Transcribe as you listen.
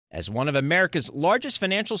As one of America's largest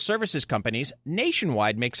financial services companies,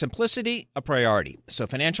 Nationwide makes simplicity a priority so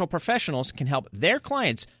financial professionals can help their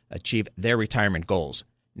clients achieve their retirement goals.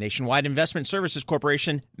 Nationwide Investment Services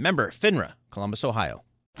Corporation, member FINRA, Columbus, Ohio.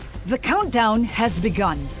 The countdown has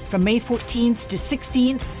begun. From May 14th to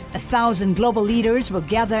 16th, 1,000 global leaders will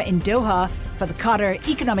gather in Doha for the Qatar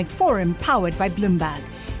Economic Forum powered by Bloomberg.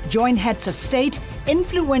 Join heads of state,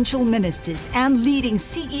 influential ministers, and leading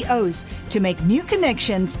CEOs to make new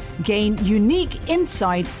connections, gain unique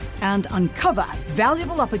insights, and uncover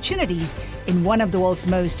valuable opportunities in one of the world's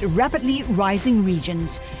most rapidly rising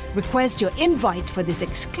regions. Request your invite for this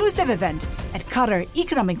exclusive event at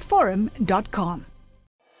QatarEconomicForum.com.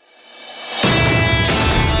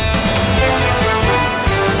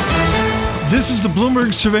 This is the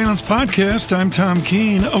Bloomberg Surveillance Podcast. I'm Tom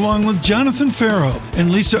Keene, along with Jonathan Farrow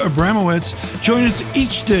and Lisa Abramowitz. Join us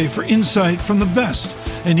each day for insight from the best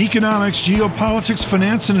in economics, geopolitics,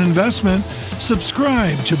 finance, and investment.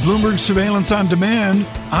 Subscribe to Bloomberg Surveillance on Demand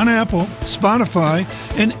on Apple, Spotify,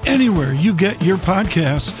 and anywhere you get your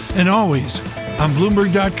podcasts. And always on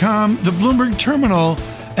Bloomberg.com, the Bloomberg Terminal,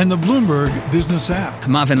 and the Bloomberg Business app.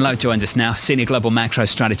 Marvin Lowe joins us now, Senior Global Macro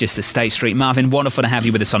Strategist at State Street. Marvin, wonderful to have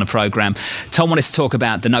you with us on the programme. Tom wanted to talk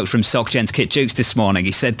about the note from SocGen's Kit Jukes this morning.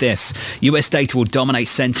 He said this: US data will dominate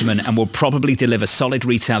sentiment and will probably deliver solid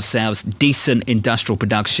retail sales, decent industrial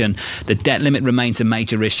production. The debt limit remains a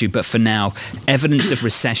major issue, but for now, evidence of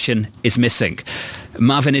recession is missing.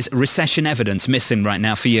 Marvin, is recession evidence missing right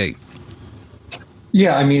now for you?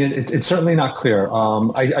 Yeah, I mean, it's certainly not clear.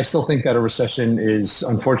 I still think that a recession is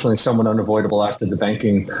unfortunately somewhat unavoidable after the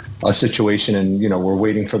banking situation. And, we're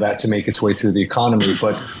waiting for that to make its way through the economy.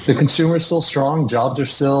 But the consumer is still strong. Jobs are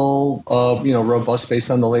still, robust based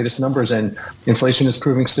on the latest numbers. And inflation is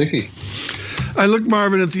proving sticky. I look,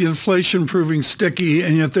 Marvin, at the inflation proving sticky,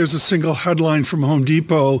 and yet there's a single headline from Home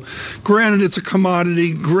Depot. Granted, it's a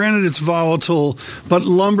commodity. Granted, it's volatile. But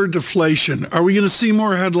lumber deflation. Are we going to see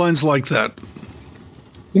more headlines like that?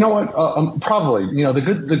 You know what? Probably.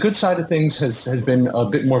 The good side of things has been a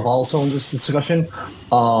bit more volatile in this discussion.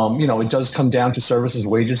 It does come down to services,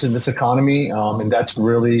 wages in this economy, and that's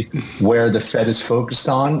really where the Fed is focused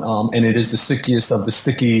on. And it is the stickiest of the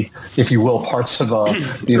sticky, if you will, parts of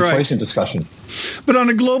the inflation discussion. But on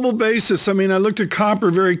a global basis, I looked at copper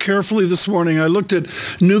very carefully this morning. I looked at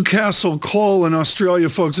Newcastle coal in Australia,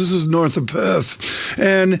 folks. This is north of Perth.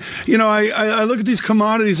 And, I look at these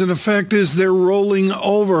commodities, and the fact is they're rolling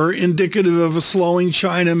over, indicative of a slowing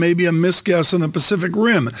China, maybe a misguess on the Pacific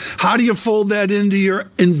Rim. How do you fold that into your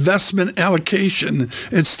investment allocation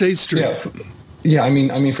at State Street? Yeah, I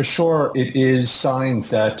mean, for sure, it is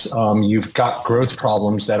signs that you've got growth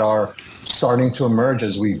problems that are starting to emerge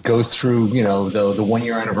as we go through, the 1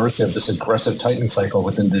 year anniversary of this aggressive tightening cycle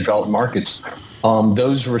within the developed markets.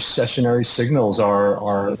 Those recessionary signals are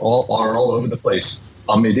all over the place.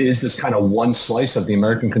 It is this kind of one slice of the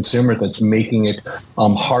American consumer that's making it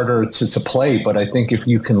harder to play. But I think if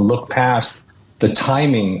you can look past the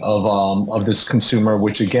timing of this consumer,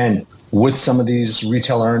 which again, with some of these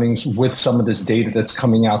retail earnings, with some of this data that's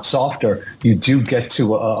coming out softer, you do get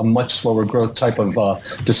to a much slower growth type of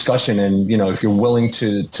discussion. And, if you're willing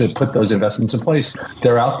to put those investments in place,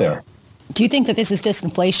 they're out there. Do you think that this is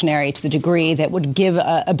disinflationary to the degree that would give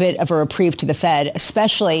a bit of a reprieve to the Fed,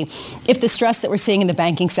 especially if the stress that we're seeing in the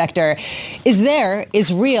banking sector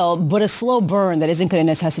is real, but a slow burn that isn't going to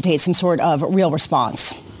necessitate some sort of real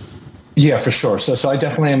response? Yeah, for sure. So I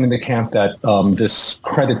definitely am in the camp that this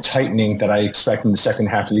credit tightening that I expect in the second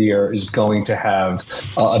half of the year is going to have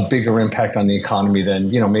a bigger impact on the economy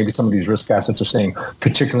than, maybe some of these risk assets are saying,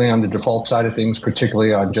 particularly on the default side of things,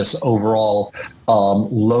 particularly on just overall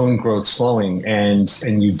loan growth slowing. And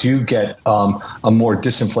you do get a more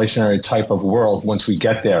disinflationary type of world once we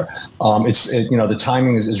get there. The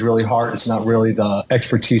timing is really hard. It's not really the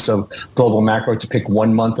expertise of global macro to pick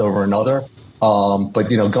 1 month over another. But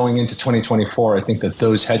going into 2024, I think that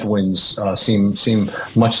those headwinds seem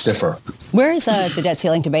much stiffer. Where is the debt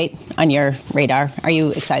ceiling debate on your radar? Are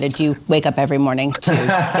you excited? Do you wake up every morning to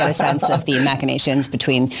get a sense of the machinations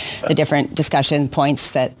between the different discussion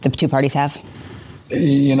points that the two parties have?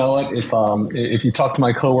 You know what? If you talk to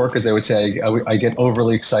my coworkers, they would say I get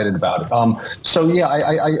overly excited about it.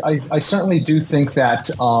 I certainly do think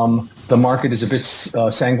that the market is a bit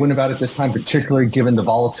sanguine about it this time, particularly given the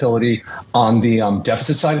volatility on the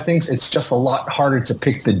deficit side of things. It's just a lot harder to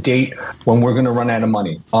pick the date when we're going to run out of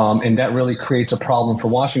money. And that really creates a problem for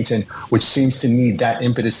Washington, which seems to need that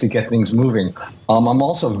impetus to get things moving. I'm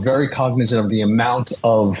also very cognizant of the amount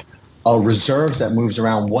of reserves that moves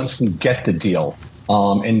around once we get the deal.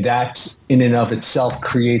 And that in and of itself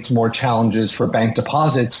creates more challenges for bank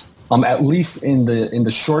deposits, at least in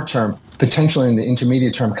the short term, potentially in the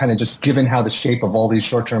intermediate term, kind of just given how the shape of all these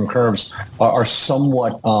short-term curves are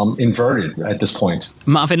somewhat inverted at this point.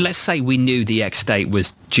 Marvin, let's say we knew the ex-date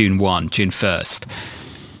was June 1st.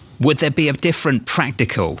 Would there be a different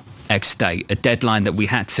practical ex-date, a deadline that we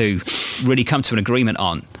had to really come to an agreement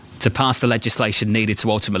on to pass the legislation needed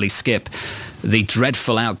to ultimately skip the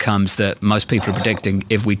dreadful outcomes that most people are predicting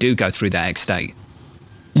if we do go through that ex-date?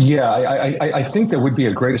 Yeah, I think there would be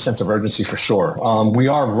a greater sense of urgency for sure. We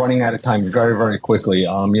are running out of time very, very quickly.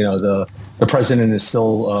 The president is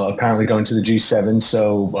still apparently going to the G7.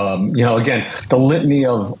 So, again, the litany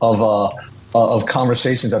of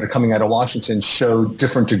conversations that are coming out of Washington show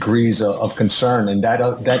different degrees of concern, and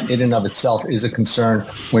that in and of itself is a concern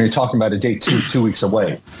when you're talking about a date two weeks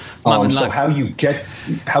away. So how you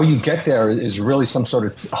get there is really some sort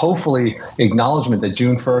of hopefully acknowledgement that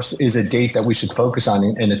June 1st is a date that we should focus on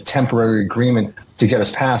in a temporary agreement to get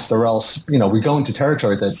us past, or else we go into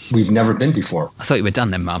territory that we've never been before. I thought you were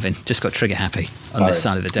done then, Marvin. Just got trigger happy on this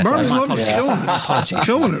side of the desk. Marvin's My apologies.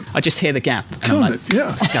 Killing it. I just hear the gap. And Killing I'm like, it,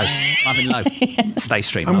 yeah. Let's go. Marvin Lowe, Stay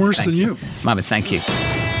Street. I'm Marvin, worse thank than you. Marvin, thank you.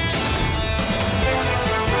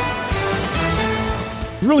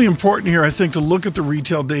 Really important here, I think, to look at the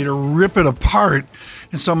retail data, rip it apart.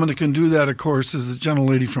 And someone that can do that, of course, is the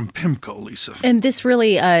gentlelady from PIMCO, Lisa. And this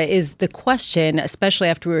really is the question, especially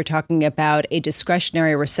after we were talking about a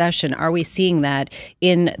discretionary recession. Are we seeing that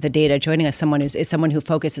in the data? Joining us is someone who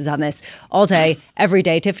focuses on this all day, every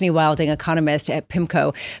day. Tiffany Wilding, economist at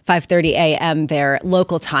PIMCO, 5:30 a.m. their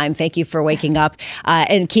local time. Thank you for waking up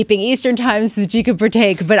and keeping Eastern time so that you can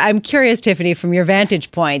partake. But I'm curious, Tiffany, from your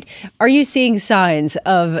vantage point, are you seeing signs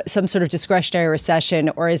of some sort of discretionary recession,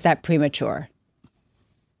 or is that premature?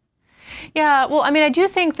 Yeah, well, I mean, I do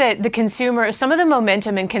think that the consumer, some of the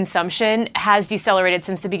momentum in consumption has decelerated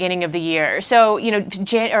since the beginning of the year. So,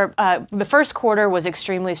 the first quarter was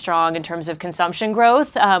extremely strong in terms of consumption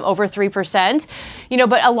growth, over 3%.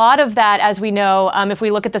 But a lot of that, as we know, if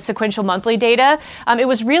we look at the sequential monthly data, it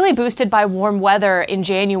was really boosted by warm weather in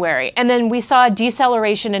January. And then we saw a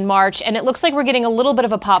deceleration in March, and it looks like we're getting a little bit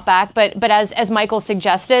of a pop back. But as Michael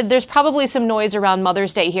suggested, there's probably some noise around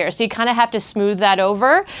Mother's Day here. So you kind of have to smooth that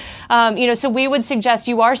over. So we would suggest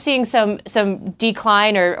you are seeing some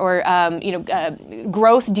decline or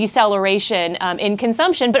growth deceleration in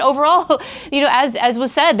consumption. But overall, as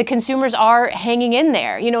was said, the consumers are hanging in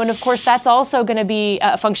there. And of course, that's also going to be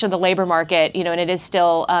a function of the labor market. And it is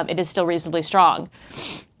still reasonably strong.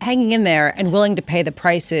 Hanging in there and willing to pay the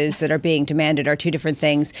prices that are being demanded are two different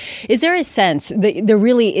things. Is there a sense that there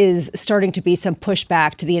really is starting to be some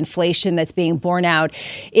pushback to the inflation that's being borne out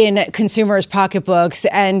in consumers' pocketbooks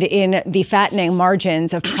and in the fattening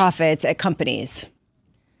margins of profits at companies?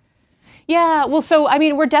 Yeah, well, so, I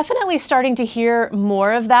mean, we're definitely starting to hear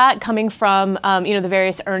more of that coming from, the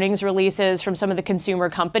various earnings releases from some of the consumer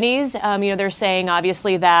companies. They're saying,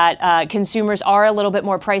 obviously, that consumers are a little bit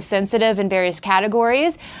more price sensitive in various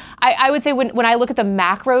categories. I would say when I look at the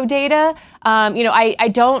macro data, I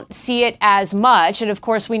don't see it as much. And of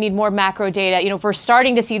course, we need more macro data. If we're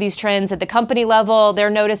starting to see these trends at the company level, they're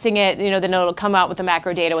noticing it, then it'll come out with the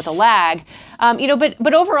macro data with a lag.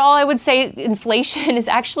 But overall, I would say inflation is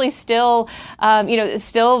actually still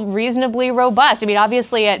reasonably robust. I mean,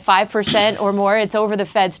 obviously at 5% or more, it's over the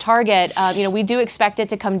Fed's target. We do expect it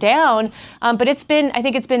to come down, but I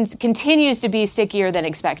think continues to be stickier than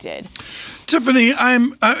expected. Tiffany,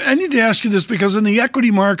 I need to ask you this because in the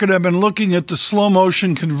equity market, I've been looking at the slow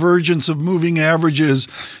motion convergence of moving averages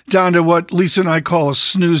down to what Lisa and I call a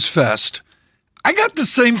snooze fest. I got the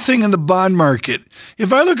same thing in the bond market.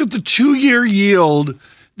 If I look at the 2-year yield,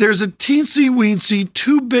 there's a teensy-weensy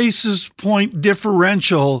 2 basis point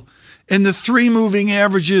differential in the 3 moving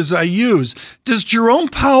averages I use. Does Jerome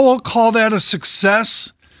Powell call that a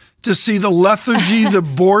success? To see the lethargy, the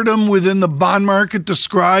boredom within the bond market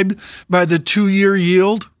described by the 2-year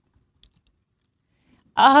yield?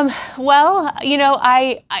 Well,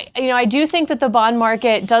 I do think that the bond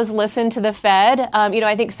market does listen to the Fed.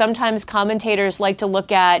 I think sometimes commentators like to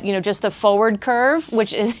look at, just the forward curve,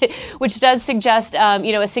 which does suggest,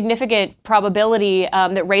 a significant probability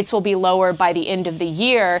that rates will be lower by the end of the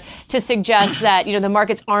year to suggest that, the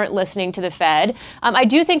markets aren't listening to the Fed. I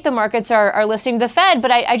do think the markets are listening to the Fed,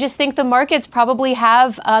 but I just think the markets probably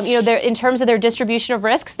have, in terms of their distribution of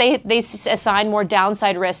risks, they assign more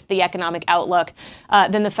downside risk to the economic outlook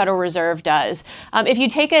than the Federal Reserve does. If you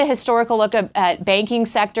take a historical look at banking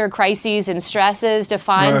sector crises and stresses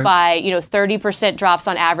defined by 30% drops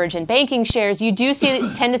on average in banking shares, you do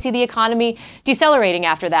tend to see the economy decelerating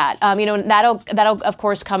after that. And that'll of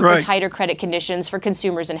course come from tighter credit conditions for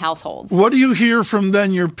consumers and households. What do you hear from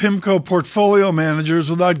then your PIMCO portfolio managers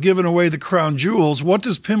without giving away the crown jewels? What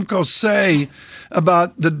does PIMCO say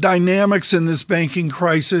about the dynamics in this banking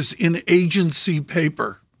crisis in agency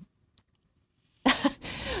paper?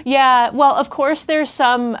 Yeah, well, of course, there's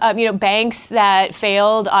some, banks that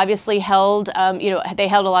failed, obviously held, they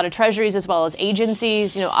held a lot of treasuries as well as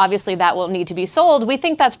agencies. Obviously that will need to be sold. We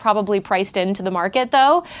think that's probably priced into the market,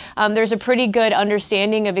 though. There's a pretty good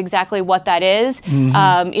understanding of exactly what that is,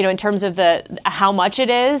 in terms of how much it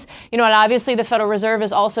is. And obviously the Federal Reserve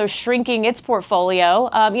is also shrinking its portfolio,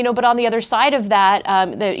 but on the other side of that,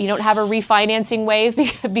 you don't have a refinancing wave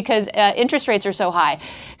because interest rates are so high.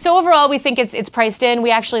 So overall, we think it's priced in. We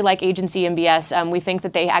actually like agency MBS. We think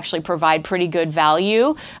that they actually provide pretty good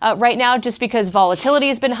value right now, just because volatility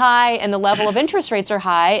has been high and the level of interest rates are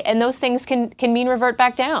high, and those things can mean revert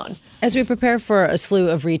back down. As we prepare for a slew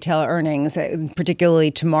of retail earnings, particularly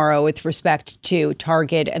tomorrow with respect to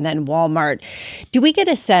Target and then Walmart, do we get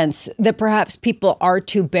a sense that perhaps people are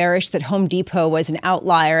too bearish, that Home Depot was an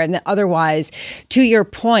outlier, and that otherwise, to your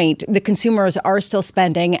point, the consumers are still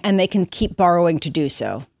spending and they can keep borrowing to do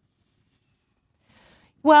so?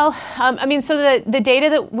 Well, so the data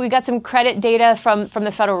that we got, some credit data from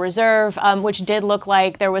the Federal Reserve, which did look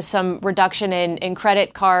like there was some reduction in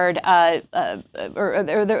credit card, or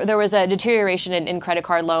there was a deterioration in credit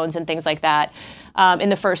card loans and things like that. In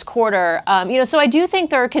the first quarter. So I do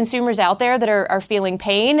think there are consumers out there that are feeling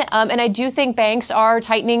pain. And I do think banks are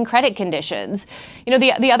tightening credit conditions.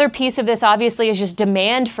 The other piece of this, obviously, is just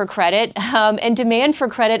demand for credit. And demand for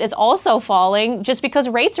credit is also falling just because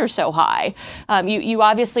rates are so high. You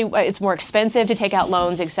obviously, it's more expensive to take out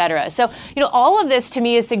loans, et cetera. So, all of this to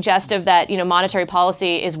me is suggestive that, monetary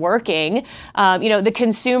policy is working. The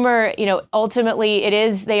consumer, ultimately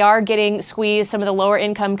they are getting squeezed, some of the lower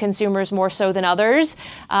income consumers more so than others.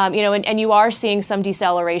 And you are seeing some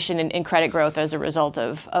deceleration in credit growth as a result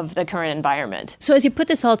of the current environment. So as you put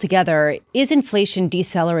this all together, is inflation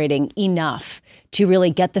decelerating enough to really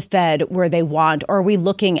get the Fed where they want? Or are we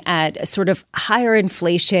looking at a sort of higher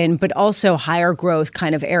inflation, but also higher growth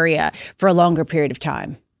kind of area for a longer period of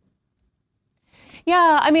time?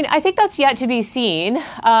 Yeah, I think that's yet to be seen.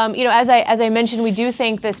 As I mentioned, we do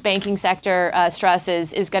think this banking sector stress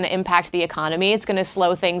is going to impact the economy. It's going to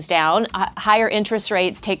slow things down. Higher interest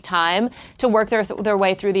rates take time to work their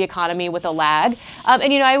way through the economy with a lag.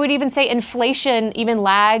 And I would even say inflation even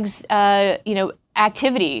lags,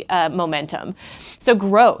 activity momentum. So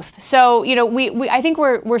growth. So, I think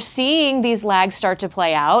we're seeing these lags start to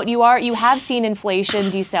play out. You have seen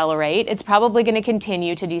inflation decelerate. It's probably going to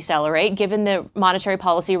continue to decelerate given the monetary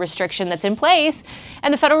policy restriction that's in place.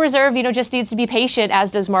 And the Federal Reserve, just needs to be patient,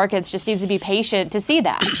 as does markets, just needs to be patient to see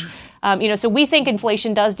that. So we think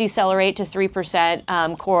inflation does decelerate to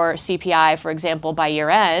 3% core CPI, for example, by year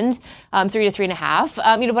end, 3 to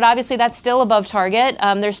 3.5. But obviously that's still above target.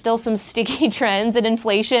 There's still some sticky trends in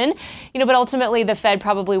inflation, but ultimately the Fed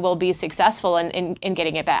probably will be successful in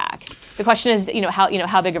getting it back. The question is,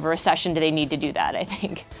 how big of a recession do they need to do that, I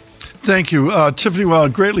think. Thank you. Tiffany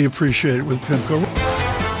Wild, greatly appreciated with PIMCO.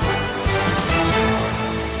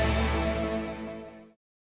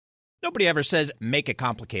 Nobody ever says make it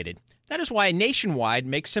complicated. That is why Nationwide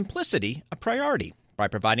makes simplicity a priority by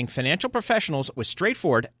providing financial professionals with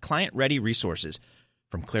straightforward, client-ready resources.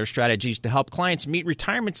 From clear strategies to help clients meet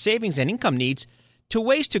retirement savings and income needs, to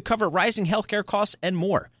ways to cover rising healthcare costs and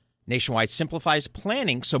more. Nationwide simplifies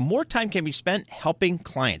planning so more time can be spent helping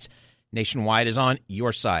clients. Nationwide is on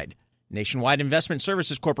your side. Nationwide Investment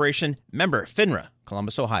Services Corporation, member FINRA,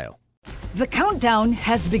 Columbus, Ohio. The countdown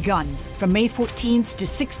has begun. From May 14th to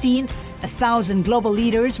 16th, 1,000 global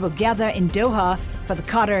leaders will gather in Doha for the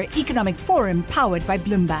Qatar Economic Forum powered by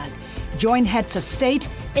Bloomberg. Join heads of state,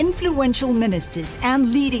 influential ministers,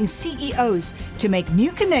 and leading CEOs to make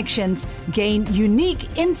new connections, gain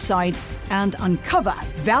unique insights, and uncover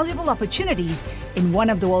valuable opportunities in one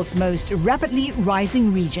of the world's most rapidly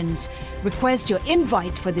rising regions. Request your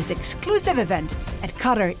invite for this exclusive event at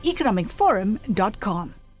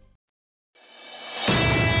QatarEconomicForum.com.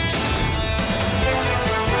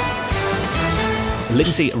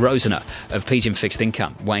 Lindsay Rosener of Pigeon Fixed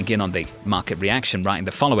Income weighing in on the market reaction, writing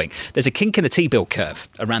the following. There's a kink in the T-bill curve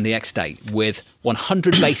around the ex-date with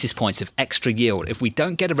 100 basis points of extra yield. If we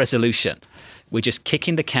don't get a resolution, we're just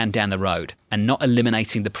kicking the can down the road and not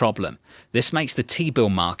eliminating the problem. This makes the T-bill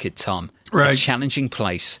market, Tom, a challenging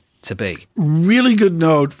place to be. Really good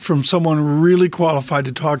note from someone really qualified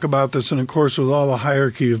to talk about this. And of course, with all the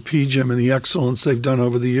hierarchy of PGIM and the excellence they've done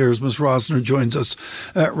over the years, Ms. Rosner joins us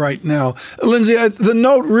right now. Lindsay, the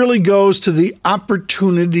note really goes to the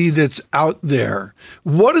opportunity that's out there.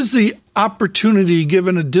 What is the opportunity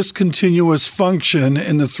given a discontinuous function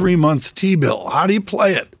in the 3-month T-bill? How do you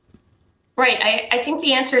play it? Right. I think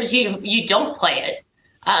the answer is you don't play it.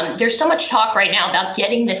 There's so much talk right now about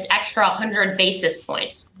getting this extra 100 basis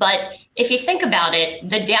points. But if you think about it,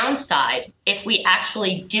 the downside, if we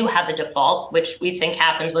actually do have a default, which we think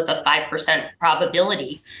happens with a 5%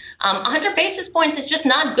 probability, 100 basis points is just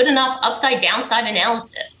not good enough upside downside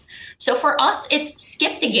analysis. So for us, it's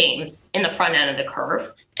skip the games in the front end of the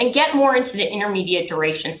curve and get more into the intermediate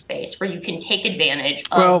duration space where you can take advantage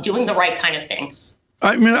of doing the right kind of things.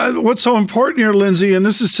 I mean, what's so important here, Lindsay, and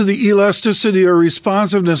this is to the elasticity or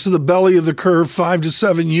responsiveness of the belly of the curve, 5 to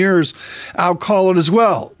 7 years, I'll call it as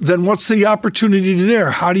well. Then what's the opportunity there?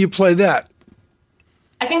 How do you play that?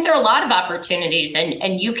 I think there are a lot of opportunities,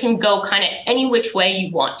 and you can go kind of any which way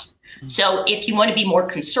you want. So if you want to be more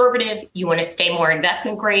conservative, you want to stay more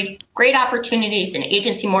investment grade, great opportunities in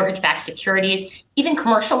agency mortgage-backed securities, even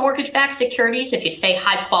commercial mortgage-backed securities if you stay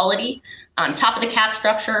high quality. On top of the cap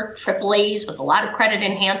structure, AAAs with a lot of credit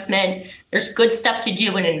enhancement. There's good stuff to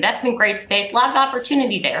do in investment grade space, a lot of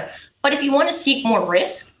opportunity there. But if you want to seek more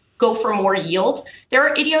risk, go for more yield, there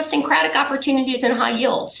are idiosyncratic opportunities in high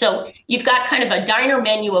yield. So you've got kind of a diner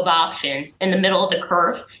menu of options in the middle of the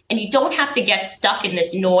curve, and you don't have to get stuck in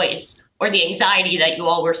this noise or the anxiety that you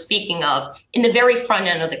all were speaking of in the very front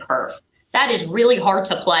end of the curve. That is really hard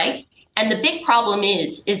to play. And the big problem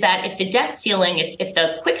is that if the debt ceiling, if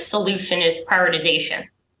the quick solution is prioritization,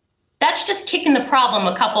 that's just kicking the problem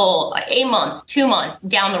a month, 2 months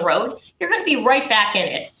down the road. You're going to be right back in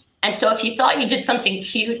it. And so if you thought you did something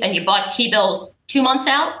cute and you bought T-bills 2 months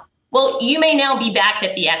out, well, you may now be back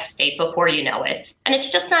at the X state before you know it. And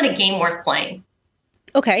it's just not a game worth playing.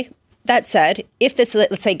 Okay. That said, if this,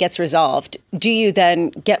 let's say, gets resolved, do you then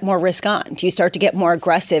get more risk on? Do you start to get more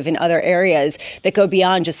aggressive in other areas that go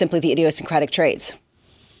beyond just simply the idiosyncratic trades?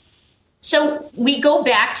 So we go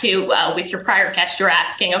back to, with your prior catch, you're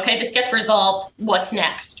asking, okay, this gets resolved, what's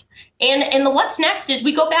next? And the what's next is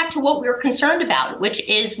we go back to what we were concerned about, which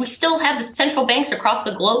is we still have the central banks across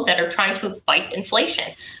the globe that are trying to fight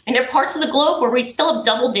inflation. And there are parts of the globe where we still have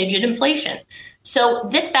double-digit inflation. So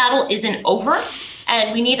this battle isn't over.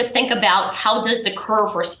 And we need to think about how does the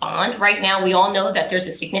curve respond. Right now, we all know that there's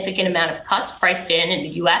a significant amount of cuts priced in the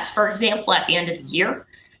U.S., for example, at the end of the year.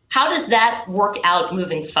 How does that work out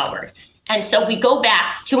moving forward? And so we go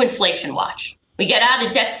back to inflation watch. We get out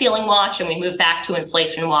of debt ceiling watch and we move back to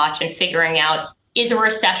inflation watch and figuring out, is a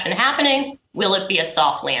recession happening? Will it be a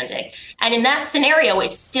soft landing? And in that scenario,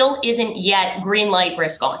 it still isn't yet green light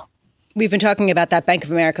risk on. We've been talking about that Bank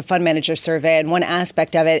of America Fund Manager Survey, and one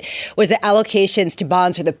aspect of it was that allocations to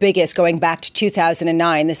bonds are the biggest going back to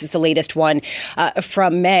 2009. This is the latest one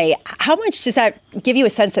from May. How much does that give you a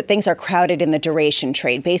sense that things are crowded in the duration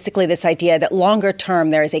trade? Basically, this idea that longer term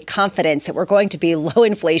there is a confidence that we're going to be low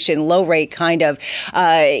inflation, low rate kind of,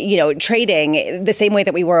 trading the same way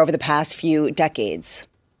that we were over the past few decades.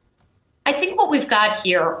 I think what we've got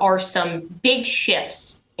here are some big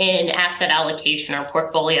shifts in asset allocation or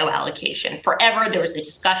portfolio allocation. Forever, there was the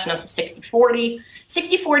discussion of the 60-40.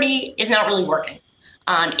 60-40 is not really working.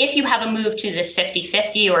 If you have a move to this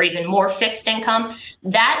 50-50 or even more fixed income,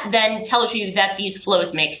 that then tells you that these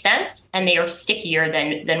flows make sense and they are stickier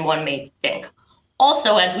than one may think.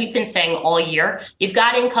 Also, as we've been saying all year, you've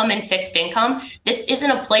got income and fixed income. This isn't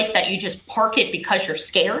a place that you just park it because you're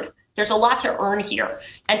scared. There's a lot to earn here.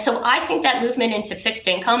 And so I think that movement into fixed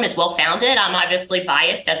income is well-founded. I'm obviously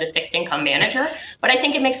biased as a fixed income manager, but I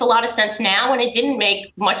think it makes a lot of sense now, and it didn't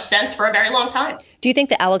make much sense for a very long time. Do you think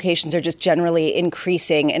the allocations are just generally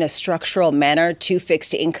increasing in a structural manner to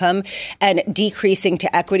fixed income and decreasing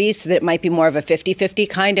to equities so that it might be more of a 50-50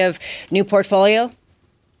 kind of new portfolio?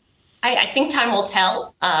 I think time will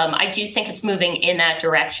tell. I do think it's moving in that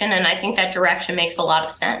direction, and I think that direction makes a lot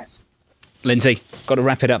of sense. Lindsay, got to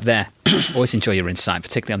wrap it up there. Always enjoy your insight,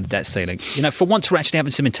 particularly on the debt ceiling. You know, for once, we're actually having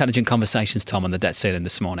some intelligent conversations, Tom, on the debt ceiling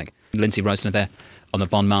this morning. Lindsay Rosner there on the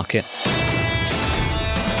bond market.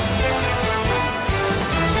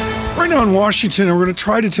 Right now in Washington, and we're going to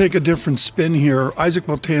try to take a different spin here. Isaac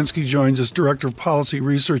Boltanski joins us, Director of Policy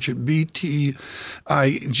Research at BTIG.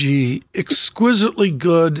 Exquisitely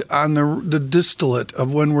good on the distillate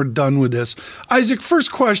of when we're done with this. Isaac,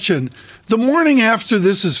 first question. The morning after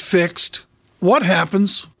this is fixed, what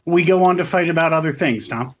happens? We go on to fight about other things,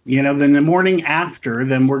 Tom. You know, then the morning after,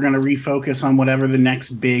 then we're going to refocus on whatever the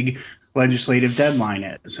next big legislative deadline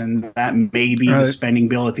is. And that may be the spending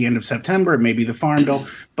bill at the end of September, it may be the farm bill.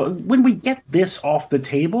 But when we get this off the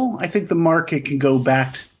table, I think the market can go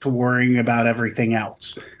back to worrying about everything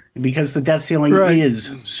else, because the debt ceiling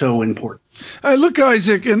is so important. Look,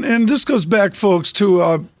 Isaac, and this goes back, folks,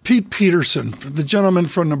 to Pete Peterson, the gentleman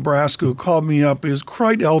from Nebraska who called me up. He was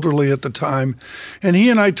quite elderly at the time, and he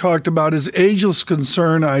and I talked about his ageless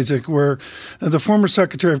concern, Isaac, where the former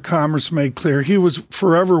Secretary of Commerce made clear he was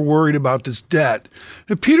forever worried about this debt.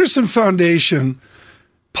 The Peterson Foundation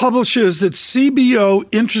publishes that CBO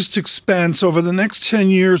interest expense over the next 10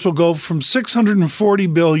 years will go from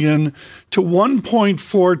 $640 billion to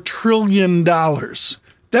 $1.4 trillion.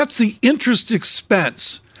 That's the interest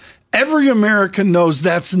expense. Every American knows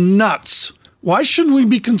that's nuts. Why shouldn't we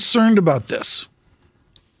be concerned about this?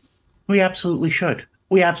 We absolutely should.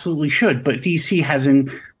 We absolutely should. But DC has an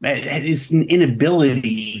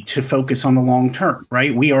inability to focus on the long term,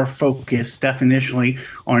 right? We are focused definitionally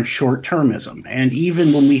on short-termism. And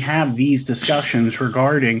even when we have these discussions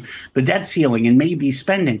regarding the debt ceiling and maybe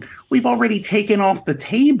spending, we've already taken off the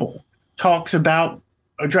table talks about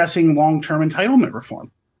addressing long-term entitlement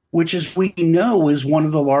reform, which is we know is one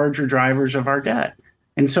of the larger drivers of our debt.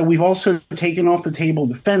 And so we've also taken off the table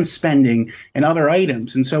defense spending and other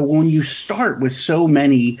items. And so when you start with so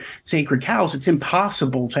many sacred cows, it's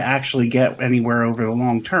impossible to actually get anywhere over the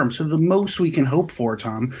long term. So the most we can hope for,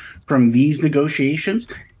 Tom, from these negotiations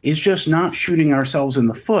is just not shooting ourselves in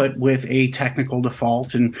the foot with a technical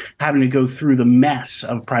default and having to go through the mess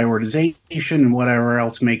of prioritization and whatever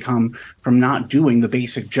else may come from not doing the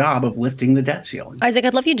basic job of lifting the debt ceiling. Isaac,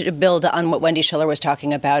 I'd love you to build on what Wendy Schiller was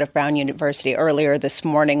talking about of Brown University earlier this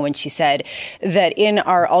morning when she said that in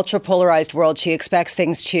our ultra-polarized world, she expects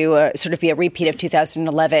things to sort of be a repeat of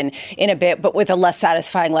 2011 in a bit, but with a less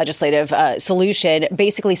satisfying legislative solution,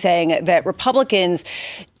 basically saying that Republicans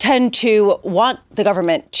tend to want the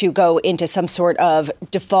government to go into some sort of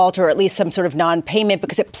default or at least some sort of non-payment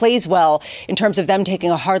because it plays well in terms of them taking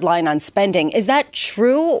a hard line on spending. Is that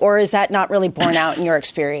true, or is that not really borne out in your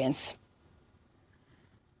experience?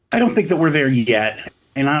 I don't think that we're there yet.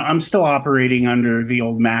 And I'm still operating under the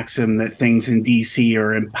old maxim that things in D.C.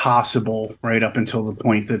 are impossible right up until the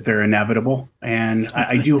point that they're inevitable. And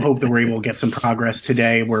I do hope that we're able to get some progress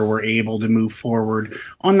today where we're able to move forward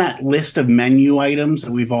on that list of menu items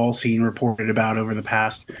that we've all seen reported about over the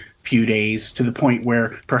past few days, to the point where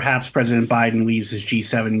perhaps President Biden leaves his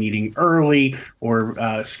G7 meeting early or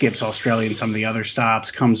skips Australia and some of the other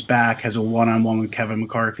stops, comes back, has a one-on-one with Kevin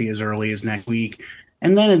McCarthy as early as next week.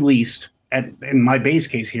 And then at least, and my base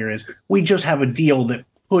case here is, we just have a deal that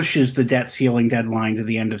pushes the debt ceiling deadline to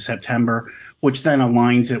the end of September, which then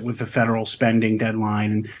aligns it with the federal spending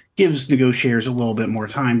deadline and gives negotiators a little bit more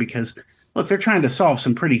time because, look, they're trying to solve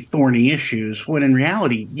some pretty thorny issues when in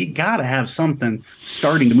reality, you got to have something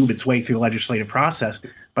starting to move its way through the legislative process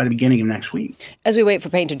by the beginning of next week. As we wait for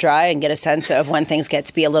paint to dry and get a sense of when things get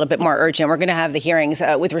to be a little bit more urgent, we're going to have the hearings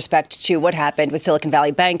with respect to what happened with Silicon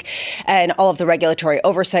Valley Bank and all of the regulatory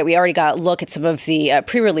oversight. We already got a look at some of the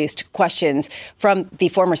pre-released questions from the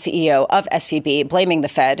former CEO of SVB, blaming the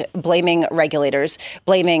Fed, blaming regulators,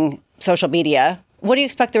 blaming social media. What do you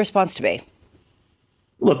expect the response to be?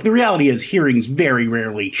 Look, the reality is hearings very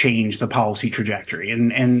rarely change the policy trajectory.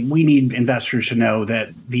 And we need investors to know that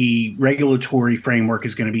the regulatory framework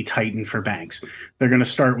is going to be tightened for banks. They're going to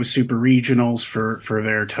start with super regionals for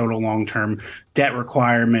their total long-term debt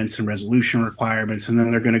requirements and resolution requirements. And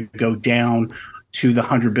then they're going to go down to the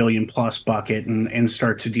 100 billion plus bucket and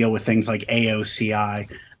start to deal with things like AOCI.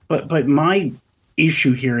 But my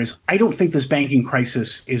issue here is I don't think this banking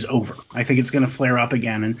crisis is over. I think it's going to flare up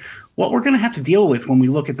again. And what we're going to have to deal with when we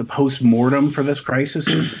look at the post-mortem for this crisis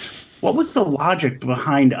is, what was the logic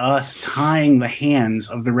behind us tying the hands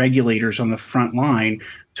of the regulators on the front line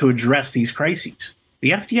to address these crises?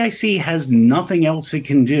 The FDIC has nothing else it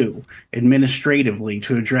can do administratively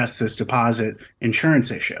to address this deposit insurance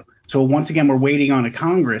issue. So once again, we're waiting on a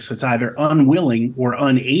Congress that's either unwilling or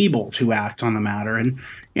unable to act on the matter. And,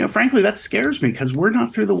 frankly, that scares me because we're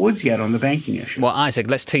not through the woods yet on the banking issue. Well, Isaac,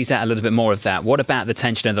 let's tease out a little bit more of that. What about the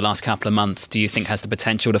tension in the last couple of months do you think has the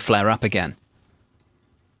potential to flare up again?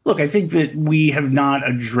 Look, I think that we have not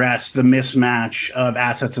addressed the mismatch of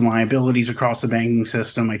assets and liabilities across the banking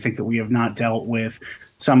system. I think that we have not dealt with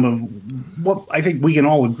some of what I think we can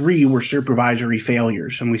all agree were supervisory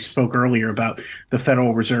failures. And we spoke earlier about the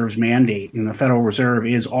Federal Reserve's mandate, and the Federal Reserve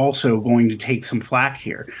is also going to take some flack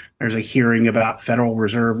here. There's a hearing about Federal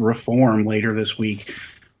Reserve reform later this week.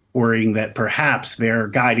 worrying that perhaps their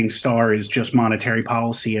guiding star is just monetary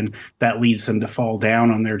policy, and that leads them to fall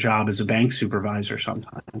down on their job as a bank supervisor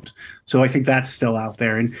sometimes. So I think that's still out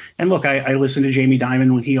there. And look, I listened to Jamie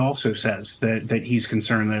Dimon when he also says that he's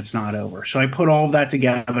concerned that it's not over. So I put all of that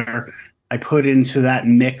together. I put into that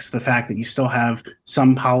mix the fact that you still have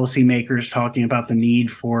some policymakers talking about the need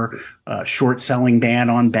for a short selling ban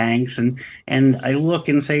on banks. And I look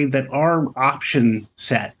and say that our option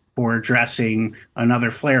set for addressing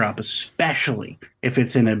another flare-up, especially if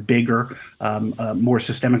it's in a bigger, more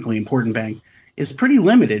systemically important bank, is pretty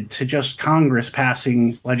limited to just Congress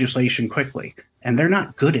passing legislation quickly. And they're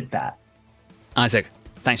not good at that. Isaac,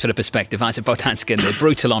 thanks for the perspective. Isaac Boltanski, the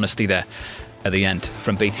brutal honesty there at the end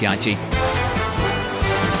from BTIG.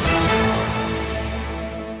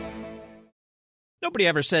 Nobody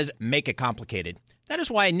ever says make it complicated. That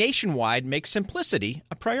is why Nationwide makes simplicity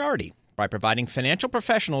a priority by providing financial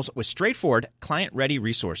professionals with straightforward, client-ready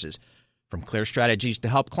resources. From clear strategies to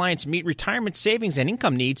help clients meet retirement savings and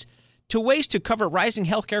income needs, to ways to cover rising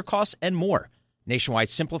healthcare costs and more. Nationwide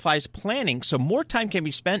simplifies planning so more time can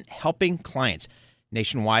be spent helping clients.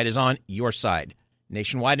 Nationwide is on your side.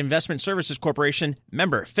 Nationwide Investment Services Corporation,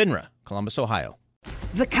 member FINRA, Columbus, Ohio.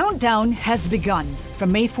 The countdown has begun.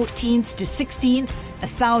 From May 14th to 16th,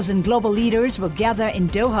 1,000 global leaders will gather in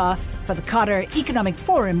Doha for the Qatar Economic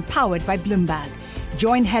Forum powered by Bloomberg.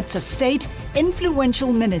 Join heads of state,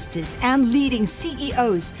 influential ministers, and leading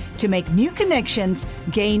CEOs to make new connections,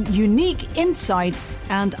 gain unique insights,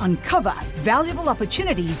 and uncover valuable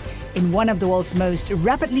opportunities in one of the world's most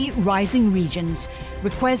rapidly rising regions.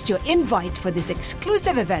 Request your invite for this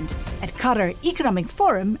exclusive event at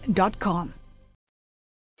QatarEconomicForum.com.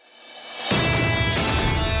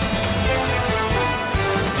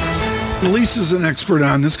 Lisa's an expert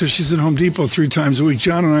on this because she's at Home Depot 3 times a week.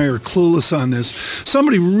 John and I are clueless on this.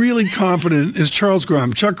 Somebody really competent is Charles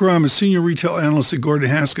Grom. Chuck Grom is senior retail analyst at Gordon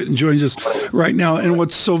Haskett and joins us right now. And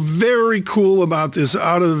what's so very cool about this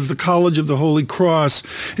out of the College of the Holy Cross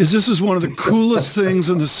is this is one of the coolest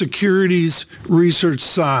things on the securities research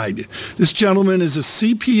side. This gentleman is a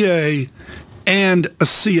CPA and a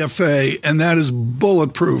CFA, and that is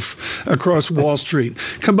bulletproof across Wall Street.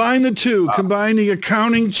 Combine the two, combine the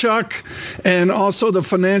accounting, Chuck, and also the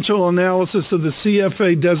financial analysis of the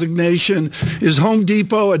CFA designation. Is Home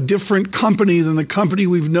Depot a different company than the company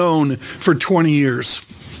we've known for 20 years?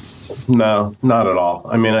 No, not at all.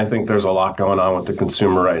 I mean, I think there's a lot going on with the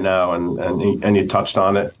consumer right now, and you touched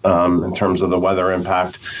on it in terms of the weather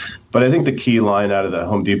impact. But I think the key line out of the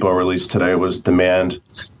Home Depot release today was demand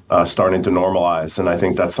starting to normalize. And I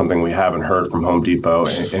think that's something we haven't heard from Home Depot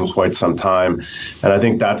in quite some time. And I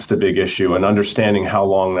think that's the big issue. And understanding how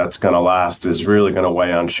long that's going to last is really going to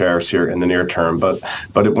weigh on shares here in the near term. But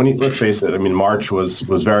let's face it, I mean, March was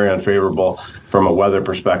very unfavorable from a weather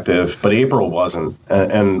perspective, but April wasn't.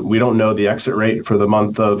 And we don't know the exit rate for the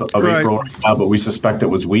month of April right now, but we suspect it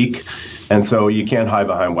was weak. And so you can't hide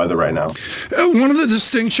behind weather right now. One of the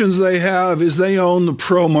distinctions they have is they own the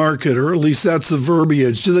pro market, or at least that's the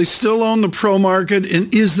verbiage. Do they still own the pro market?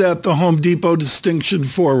 And is that the Home Depot distinction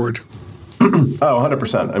forward? Oh,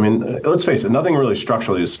 100%. I mean, let's face it, nothing really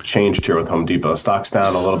structurally has changed here with Home Depot. Stock's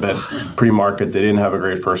down a little bit pre-market. They didn't have a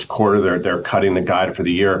great first quarter. They're cutting the guide for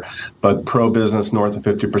the year. But pro business, north of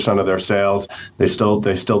 50% of their sales, they still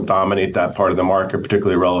dominate that part of the market,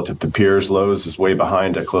 particularly relative to peers. Lowe's is way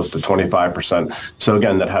behind at close to 25%. So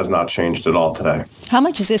again, that has not changed at all today. How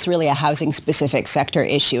much is this really a housing-specific sector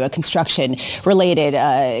issue, a construction-related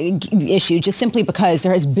issue, just simply because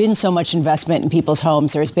there has been so much investment in people's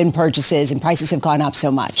homes, there has been purchases, and prices have gone up so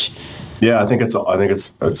much? Yeah, I think it's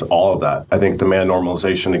all of that. I think demand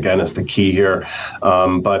normalization again is the key here.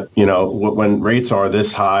 But you know, when rates are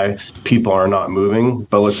this high, people are not moving.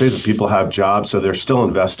 But let's face it, people have jobs, so they're still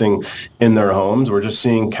investing in their homes. We're just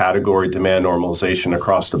seeing category demand normalization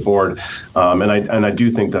across the board. And I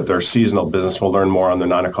do think that their seasonal business, we'll learn more on the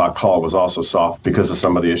 9 o'clock call, was also soft because of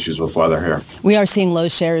some of the issues with weather here. We are seeing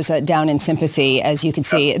Lowe's shares down in sympathy, as you can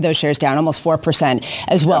see. Those shares down almost 4%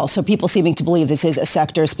 as well. So people seeming to believe this is a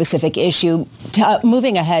sector-specific issue.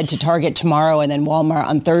 Moving ahead to Target tomorrow and then Walmart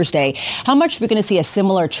on Thursday, how much are we going to see a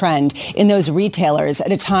similar trend in those retailers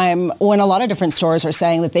at a time when a lot of different stores are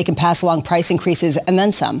saying that they can pass along price increases and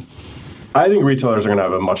then some? I think retailers are going to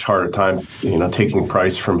have a much harder time, taking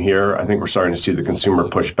price from here. I think we're starting to see the consumer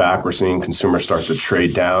push back. We're seeing consumers start to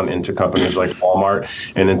trade down into companies like Walmart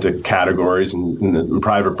and into categories and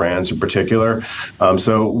private brands in particular.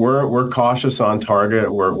 So we're cautious on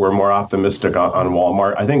Target. We're more optimistic on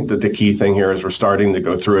Walmart. I think that the key thing here is we're starting to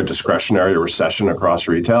go through a discretionary recession across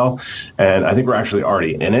retail, and I think we're actually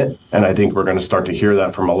already in it. And I think we're going to start to hear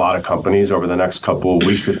that from a lot of companies over the next couple of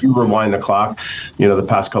weeks. If you rewind the clock, the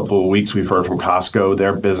past couple of weeks, we've heard from Costco,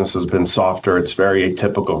 their business has been softer. It's very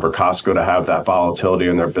atypical for Costco to have that volatility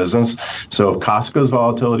in their business. So if Costco's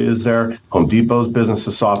volatility is there, Home Depot's business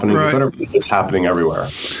is softening. Right. It's happening everywhere.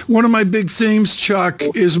 One of my big themes, Chuck,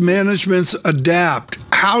 is management's adapt.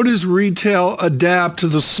 How does retail adapt to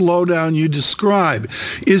the slowdown you describe?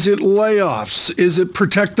 Is it layoffs? Is it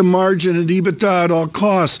protect the margin and EBITDA at all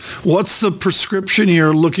costs? What's the prescription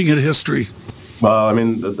here looking at history? Well, I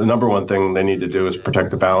mean, the number one thing they need to do is protect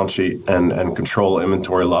the balance sheet and control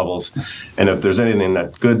inventory levels. And if there's anything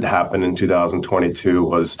that could happen in 2022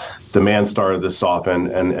 was demand started to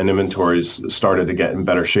soften and inventories started to get in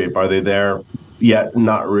better shape. Are they there yet?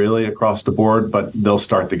 Not really across the board, but they'll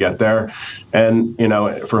start to get there. And,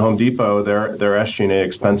 for Home Depot, their SG&A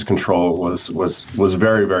expense control was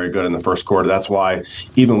very, very good in the first quarter. That's why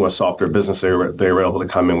even with softer business, they were able to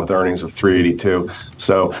come in with earnings of $382.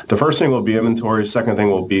 So the first thing will be inventory. Second thing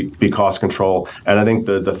will be cost control. And I think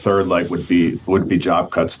the third leg would be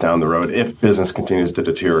job cuts down the road if business continues to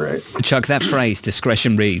deteriorate. Chuck, that phrase,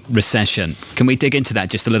 discretionary recession, can we dig into that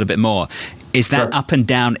just a little bit more? Is that Sure. up and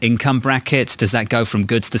down income brackets? Does that go from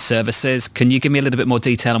goods to services? Can you give me a little bit more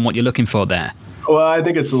detail on what you're looking for there? Well, I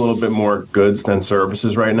think it's a little bit more goods than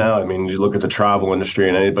services right now. I mean, you look at the travel industry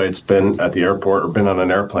and anybody that's been at the airport or been on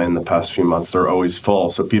an airplane in the past few months, they're always full.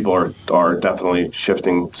 So people are definitely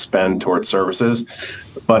shifting spend towards services.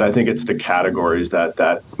 But I think it's the categories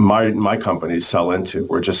that my companies sell into.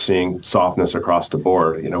 We're just seeing softness across the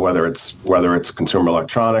board. Whether it's consumer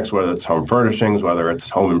electronics, whether it's home furnishings, whether it's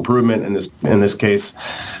home improvement in this case.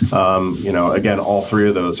 Again, all three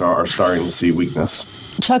of those are starting to see weakness.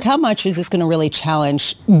 Chuck, how much is this going to really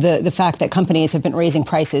challenge the fact that companies have been raising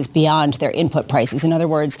prices beyond their input prices? In other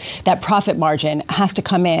words, that profit margin has to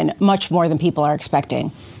come in much more than people are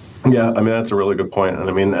expecting. Yeah, I mean, that's a really good point. And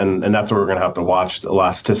I mean, and that's what we're going to have to watch, the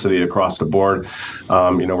elasticity across the board.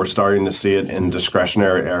 We're starting to see it in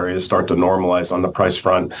discretionary areas start to normalize on the price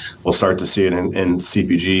front. We'll start to see it in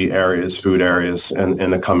CPG areas, food areas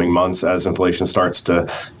in the coming months as inflation starts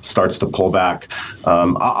to pull back.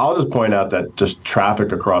 I'll just point out that just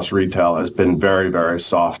traffic across retail has been very, very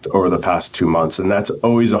soft over the past 2 months. And that's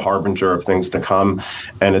always a harbinger of things to come.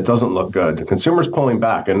 And it doesn't look good. The consumer's pulling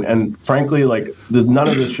back. And frankly, none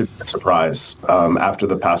of this should be a surprise after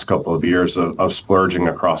the past couple of years of splurging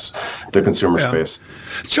across the consumer space.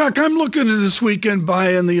 Chuck, I'm looking at this weekend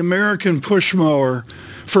buying the American push mower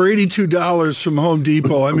for $82 from Home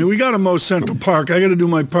Depot. I mean, we got to mow Central Park. I got to do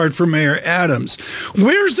my part for Mayor Adams.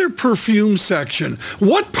 Where's their perfume section?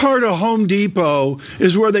 What part of Home Depot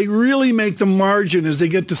is where they really make the margin as they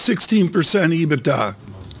get to 16% EBITDA?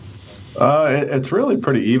 It's really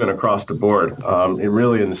pretty even across the board. It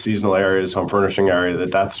really in the seasonal areas, home furnishing area,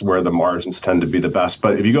 that's where the margins tend to be the best.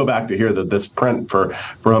 But if you go back to here, this print for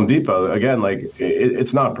Home Depot, again,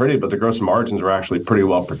 it's not pretty, but the gross margins are actually pretty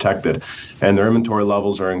well protected, and their inventory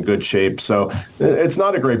levels are in good shape. So it's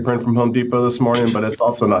not a great print from Home Depot this morning, but it's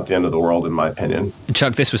also not the end of the world, in my opinion.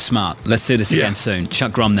 Chuck, this was smart. Let's do this again soon.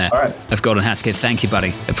 Chuck Grom there of Gordon Haskett. Thank you,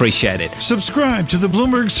 buddy. Appreciate it. Subscribe to the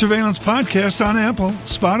Bloomberg Surveillance Podcast on Apple,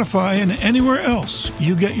 Spotify, and anywhere else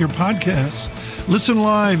you get your podcasts. Listen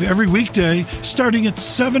live every weekday starting at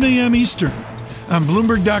 7 a.m. Eastern on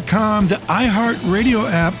Bloomberg.com, the iHeartRadio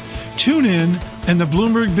app, TuneIn, and the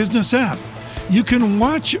Bloomberg Business app. You can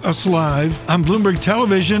watch us live on Bloomberg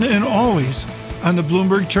Television and always on the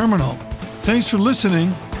Bloomberg Terminal. Thanks for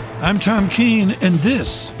listening. I'm Tom Keene, and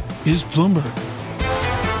this is Bloomberg.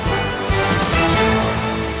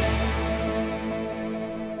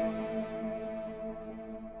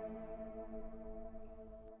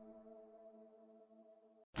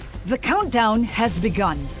 The countdown has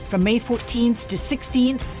begun. From May 14th to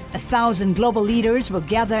 16th, 1,000 global leaders will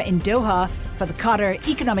gather in Doha for the Qatar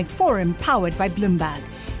Economic Forum powered by Bloomberg.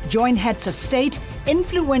 Join heads of state,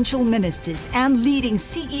 influential ministers, and leading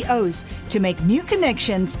CEOs to make new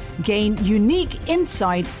connections, gain unique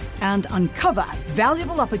insights, and uncover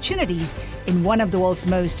valuable opportunities in one of the world's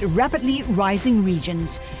most rapidly rising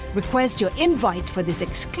regions. Request your invite for this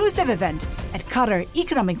exclusive event at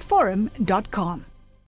QatarEconomicForum.com.